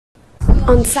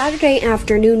On Saturday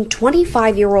afternoon,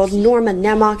 25-year-old Norma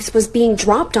Nemox was being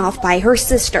dropped off by her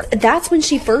sister. That's when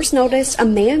she first noticed a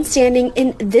man standing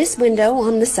in this window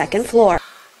on the second floor.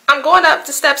 I'm going up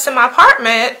the steps in my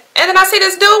apartment, and then I see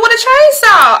this dude with a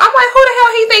chainsaw. I'm like, who the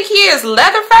hell he think he is,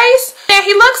 Leatherface? And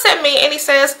he looks at me and he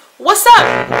says, "What's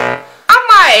up?" I'm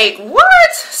like,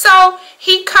 what? So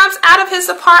he comes out of his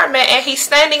apartment and he's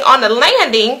standing on the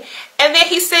landing, and then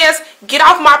he says, "Get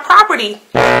off my property."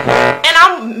 And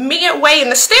I'm midway in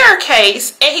the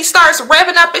staircase, and he starts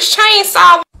revving up his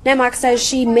chainsaw. Nemox says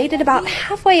she made it about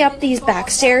halfway up these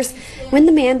back stairs when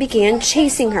the man began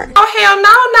chasing her. Oh, hell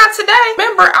no, not today.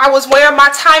 Remember, I was wearing my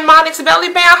Tiemonex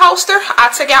belly band holster.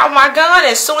 I took out my gun,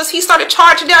 and as soon as he started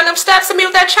charging down them steps at me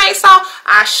with that chainsaw,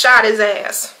 I shot his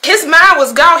ass. His mind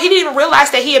was gone. He didn't even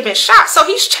realize that he had been shot. So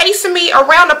he's chasing me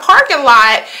around the parking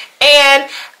lot, and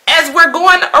as we're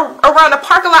going around the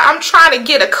parking lot, I'm trying to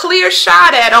get a clear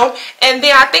shot at him, and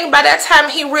then I think by that time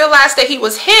he realized that he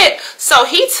was hit, so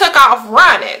he took off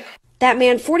running. That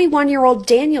man, 41-year-old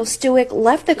Daniel Stewick,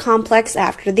 left the complex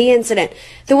after the incident.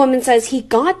 The woman says he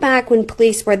got back when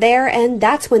police were there, and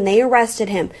that's when they arrested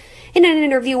him. In an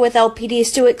interview with LPD,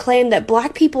 Stewick claimed that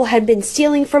black people had been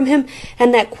stealing from him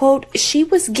and that, quote, she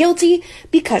was guilty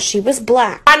because she was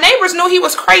black. My neighbors knew he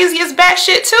was crazy as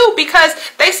batshit too, because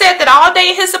they said that all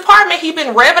day in his apartment he'd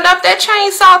been revving up that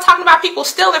chainsaw talking about people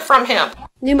stealing from him.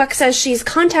 Nemox says she's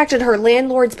contacted her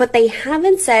landlords, but they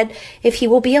haven't said if he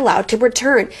will be allowed to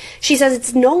return. She says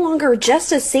it's no longer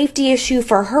just a safety issue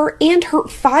for her and her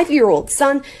 5-year-old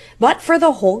son, but for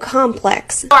the whole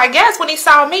complex. So I guess when he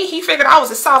saw me, he figured I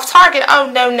was a soft target.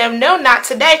 Oh, no, no, no, not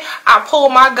today. I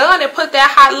pulled my gun and put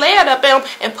that hot lead up in him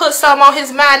and put something on his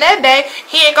mind that day.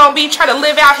 He ain't gonna be trying to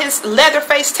live out his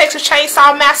Leatherface Texas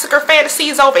Chainsaw Massacre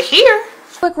fantasies over here.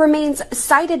 Stewick remains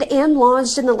cited and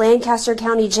lodged in the Lancaster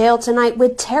County Jail tonight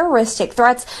with terroristic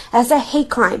threats as a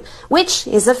hate crime, which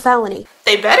is a felony.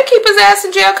 They better keep his ass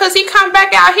in jail, because he come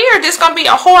back out here, this gonna be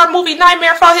a horror movie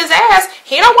nightmare for his ass.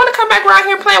 He don't want to come back around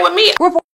here playing with me.